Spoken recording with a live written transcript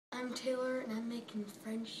I'm Taylor and I'm making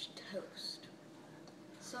French toast.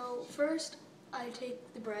 So first I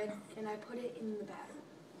take the bread and I put it in the batter.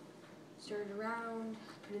 Stir it around,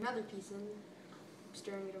 put another piece in,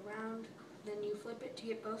 stirring it around, then you flip it to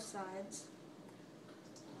get both sides.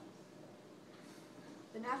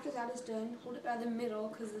 Then after that is done, hold it by the middle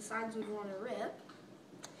because the sides would want to rip.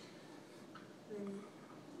 Then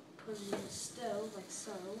put it in the stove like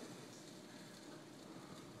so.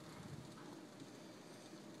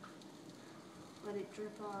 Let it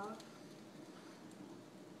drip off.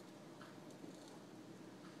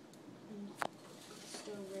 And put the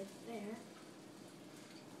stove right there.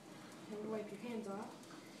 And wipe your hands off.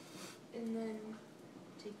 And then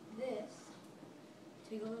take this,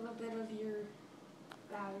 take a little bit of your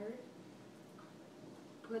batter,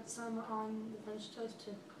 put some on the French toast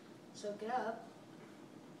to soak it up.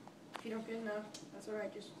 If you don't get enough, that's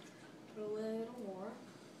alright, just put a little more.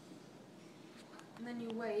 And then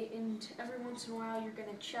you wait, and every once in a while you're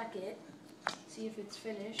going to check it, see if it's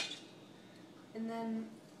finished. And then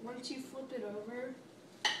once you flip it over,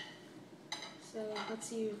 so let's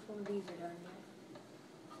see if one of these are done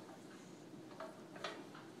yet.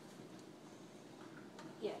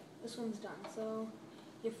 Yeah, this one's done. So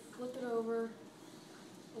you flip it over,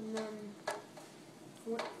 and then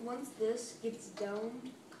once this gets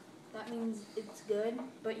domed, that means it's good,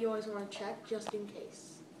 but you always want to check just in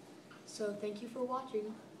case. So thank you for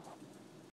watching.